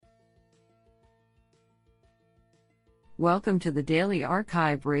Welcome to the Daily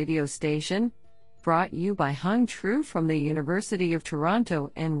Archive radio station, brought you by Hung Tru from the University of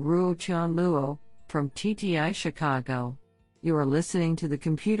Toronto and Ruo Chan Luo from TTI Chicago. You are listening to the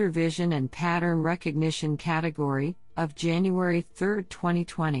Computer Vision and Pattern Recognition category of January 3,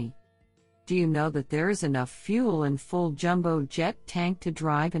 2020. Do you know that there is enough fuel in full jumbo jet tank to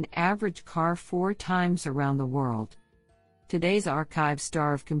drive an average car 4 times around the world? Today's archive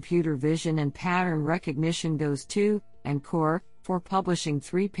star of computer vision and pattern recognition goes to ENCORE for publishing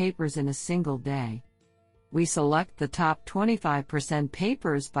 3 papers in a single day. We select the top 25%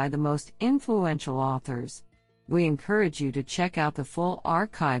 papers by the most influential authors. We encourage you to check out the full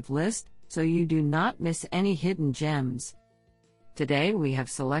archive list so you do not miss any hidden gems. Today we have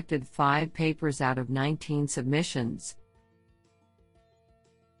selected 5 papers out of 19 submissions.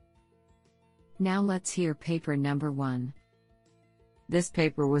 Now let's hear paper number 1. This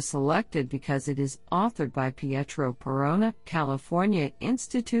paper was selected because it is authored by Pietro Perona, California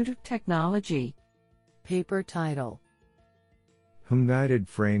Institute of Technology. Paper title: Hung-Guided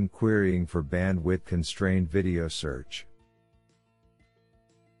Frame Querying for Bandwidth-Constrained Video Search.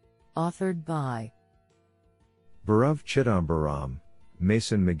 Authored by Bhairav Chidambaram,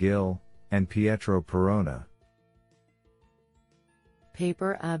 Mason McGill, and Pietro Perona.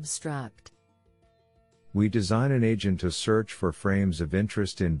 Paper abstract: We design an agent to search for frames of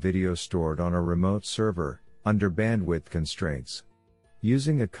interest in video stored on a remote server, under bandwidth constraints.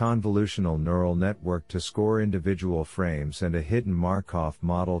 Using a convolutional neural network to score individual frames and a hidden Markov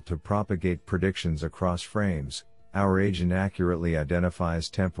model to propagate predictions across frames, our agent accurately identifies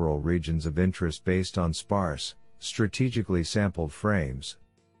temporal regions of interest based on sparse, strategically sampled frames.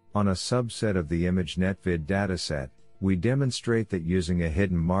 On a subset of the ImageNetVid dataset, we demonstrate that using a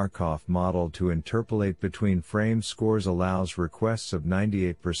hidden Markov model to interpolate between frame scores allows requests of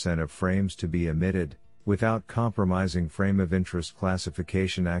 98% of frames to be emitted, without compromising frame of interest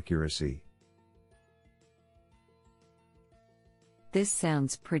classification accuracy. This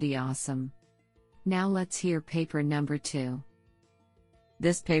sounds pretty awesome. Now let's hear paper number 2.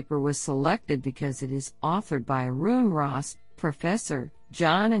 This paper was selected because it is authored by Arun Ross, Professor,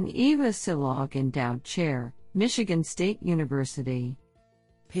 John and Eva Silog Endowed Chair, Michigan State University.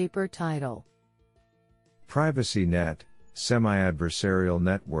 Paper title: PrivacyNet, Semi-Adversarial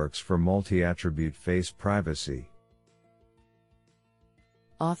Networks for Multi-Attribute Face Privacy.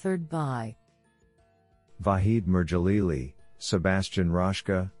 Authored by Vahid Mirjalili, Sebastian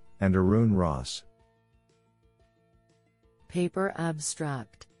Roshka, and Arun Ross. Paper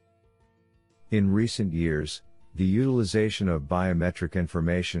abstract: In recent years, the utilization of biometric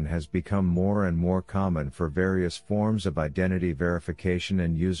information has become more and more common for various forms of identity verification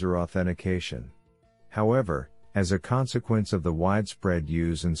and user authentication. However, as a consequence of the widespread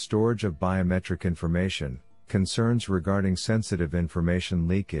use and storage of biometric information, concerns regarding sensitive information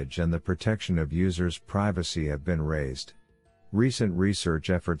leakage and the protection of users' privacy have been raised. Recent research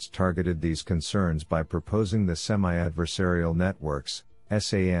efforts targeted these concerns by proposing the Semi-Adversarial Networks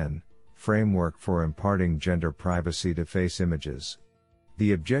 (SAN) framework for imparting gender privacy to face images.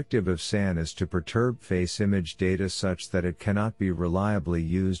 The objective of SAN is to perturb face image data such that it cannot be reliably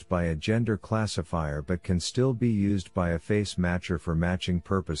used by a gender classifier but can still be used by a face matcher for matching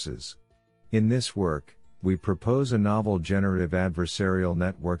purposes. In this work, we propose a novel generative adversarial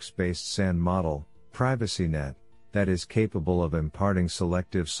networks-based SAN model, PrivacyNet, that is capable of imparting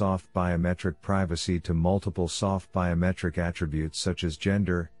selective soft biometric privacy to multiple soft biometric attributes such as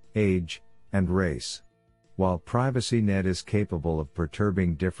gender, age, and race. While PrivacyNet is capable of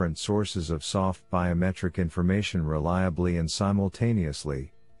perturbing different sources of soft biometric information reliably and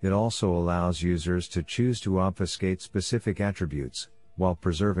simultaneously, it also allows users to choose to obfuscate specific attributes, while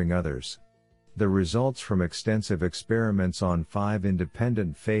preserving others. The results from extensive experiments on 5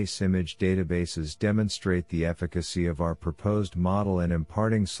 independent face image databases demonstrate the efficacy of our proposed model in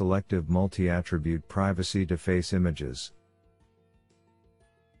imparting selective multi-attribute privacy to face images.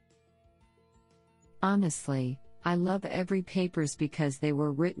 Honestly, I love every papers because they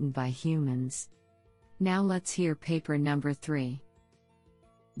were written by humans. Now let's hear paper number 3.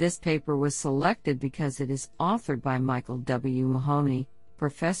 This paper was selected because it is authored by Michael W. Mahoney,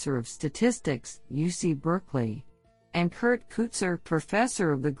 Professor of Statistics, UC Berkeley, and Kurt Kutzer,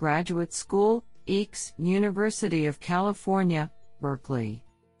 Professor of the Graduate School, EECS, University of California, Berkeley.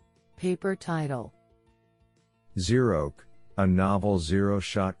 Paper title: ZeroQ, a novel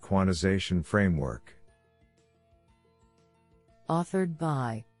zero-shot quantization framework. Authored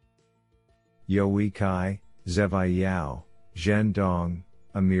by Youyi Cai, Zevai Yao, Zhen Dong,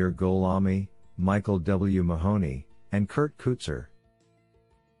 Amir Gholami, Michael W. Mahoney, and Kurt Kutzer.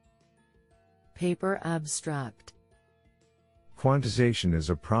 Paper abstract: Quantization is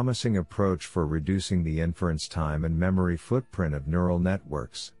a promising approach for reducing the inference time and memory footprint of neural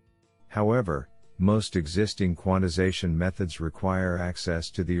networks. However, most existing quantization methods require access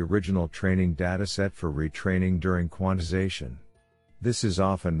to the original training dataset for retraining during quantization. This is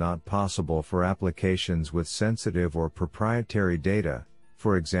often not possible for applications with sensitive or proprietary data,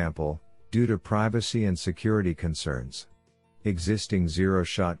 for example, due to privacy and security concerns. Existing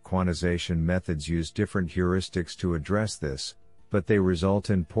zero-shot quantization methods use different heuristics to address this, but they result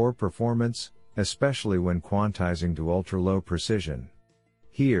in poor performance, especially when quantizing to ultra-low precision.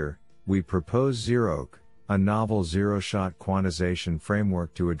 Here, we propose Zeroq, a novel zero-shot quantization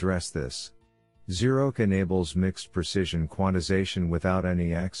framework to address this. Zeroq enables mixed precision quantization without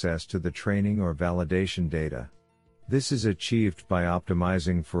any access to the training or validation data. This is achieved by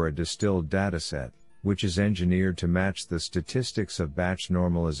optimizing for a distilled dataset, which is engineered to match the statistics of batch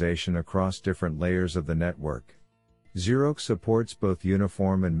normalization across different layers of the network. Zeroq supports both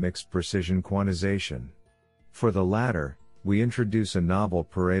uniform and mixed precision quantization. For the latter, we introduce a novel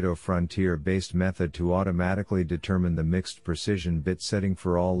Pareto frontier-based method to automatically determine the mixed precision bit setting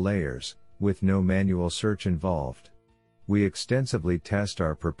for all layers, with no manual search involved. We extensively test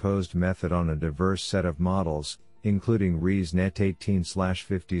our proposed method on a diverse set of models, including ResNet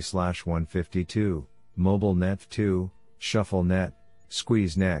 18/50/152, MobileNet2, ShuffleNet,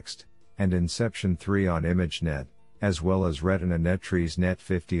 SqueezeNext, and Inception3 on ImageNet, as well as Retina Nettrees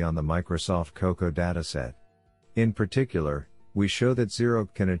Net50 on the Microsoft Cocoa dataset. In particular, we show that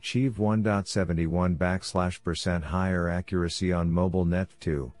Zeroq can achieve 1.71% higher accuracy on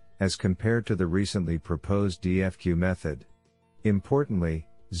MobileNet2, as compared to the recently proposed DFQ method. Importantly,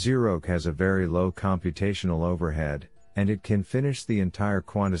 Zeroq has a very low computational overhead, and it can finish the entire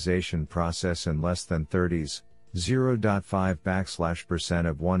quantization process in less than 0.5%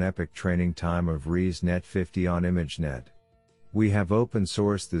 of 1 epoch training time of ResNet 50 on ImageNet. We have open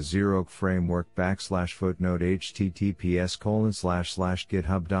sourced the Zeroq framework /footnote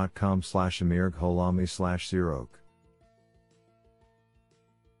https://github.com/amirgholami/Zeroq.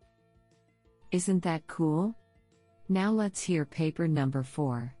 Isn't that cool? Now let's hear paper number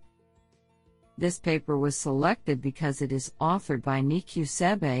 4. This paper was selected because it is authored by Nicu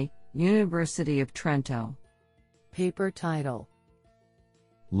Sebe, University of Trento. Paper title: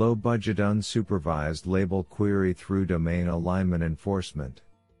 Low-budget unsupervised label query through domain alignment enforcement.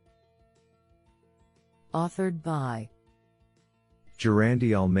 Authored by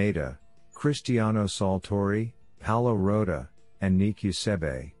Gerandi Almeida, Cristiano Saltori, Paulo Rota, and Nicu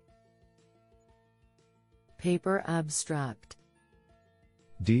Sebe. Paper abstract: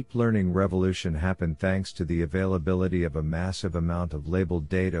 Deep learning revolution happened thanks to the availability of a massive amount of labeled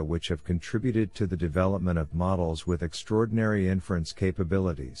data which have contributed to the development of models with extraordinary inference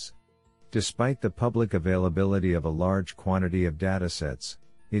capabilities. Despite the public availability of a large quantity of datasets,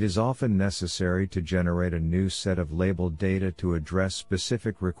 it is often necessary to generate a new set of labeled data to address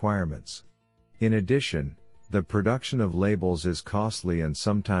specific requirements. In addition, the production of labels is costly and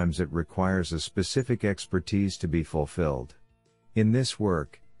sometimes it requires a specific expertise to be fulfilled. In this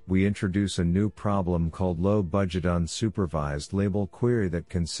work, we introduce a new problem called low-budget unsupervised label query that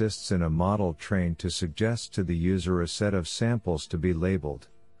consists in a model trained to suggest to the user a set of samples to be labeled,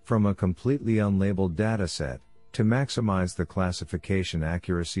 from a completely unlabeled dataset, to maximize the classification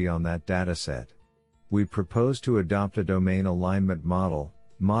accuracy on that dataset. We propose to adopt a domain alignment model,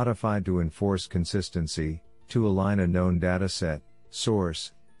 modified to enforce consistency, to align a known dataset,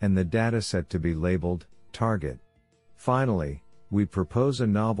 source, and the dataset to be labeled, target. Finally, we propose a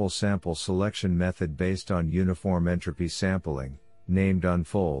novel sample selection method based on uniform entropy sampling, named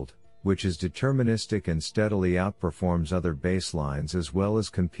Unfold, which is deterministic and steadily outperforms other baselines as well as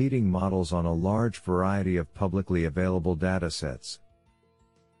competing models on a large variety of publicly available datasets.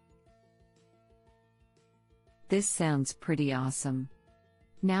 This sounds pretty awesome.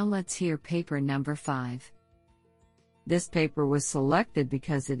 Now let's hear paper number 5. This paper was selected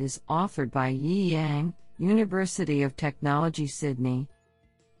because it is authored by Yi Yang, University of Technology Sydney.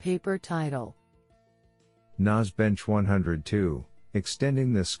 Paper title: NASBench 102,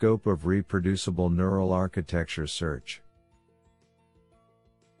 Extending the Scope of Reproducible Neural Architecture Search.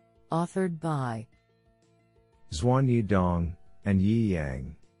 Authored by Xuanyi Dong and Yi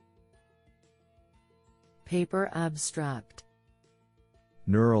Yang. Paper abstract: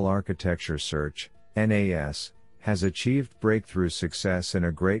 Neural Architecture Search, NAS, has achieved breakthrough success in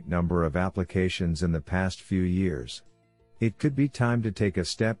a great number of applications in the past few years. It could be time to take a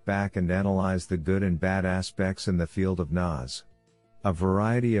step back and analyze the good and bad aspects in the field of NAS. A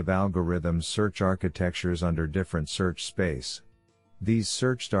variety of algorithms search architectures under different search space. These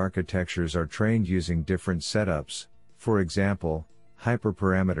searched architectures are trained using different setups, For example,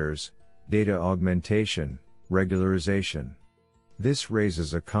 hyperparameters, data augmentation, regularization. This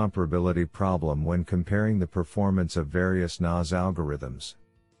raises a comparability problem when comparing the performance of various NAS algorithms.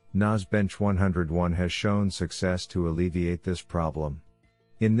 NASBench 101 has shown success to alleviate this problem.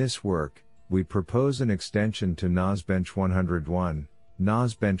 In this work, we propose an extension to NASBench 101,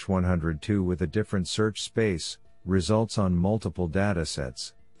 NASBench 102 with a different search space, results on multiple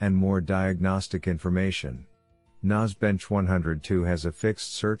datasets, and more diagnostic information. NASBench 102 has a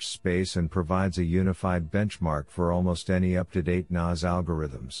fixed search space and provides a unified benchmark for almost any up-to-date NAS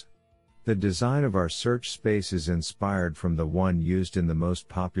algorithms. The design of our search space is inspired from the one used in the most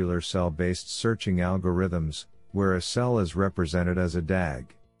popular cell-based searching algorithms, where a cell is represented as a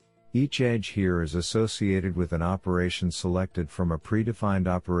DAG. Each edge here is associated with an operation selected from a predefined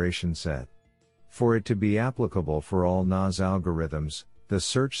operation set. For it to be applicable for all NAS algorithms, the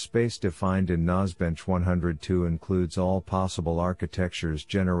search space defined in NASBench 102 includes all possible architectures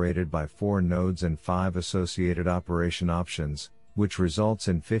generated by 4 nodes and 5 associated operation options, which results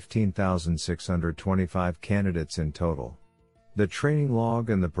in 15,625 candidates in total. The training log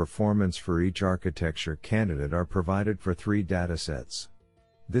and the performance for each architecture candidate are provided for 3 datasets.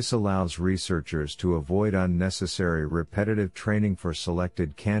 This allows researchers to avoid unnecessary repetitive training for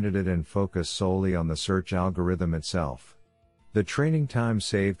selected candidate and focus solely on the search algorithm itself. The training time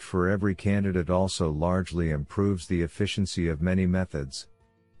saved for every candidate also largely improves the efficiency of many methods.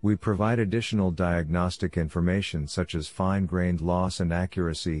 We provide additional diagnostic information such as fine-grained loss and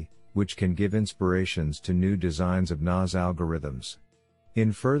accuracy, which can give inspirations to new designs of NAS algorithms.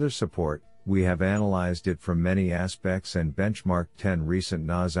 In further support, we have analyzed it from many aspects and benchmarked 10 recent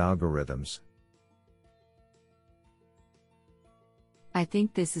NAS algorithms. I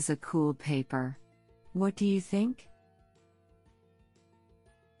think this is a cool paper. What do you think?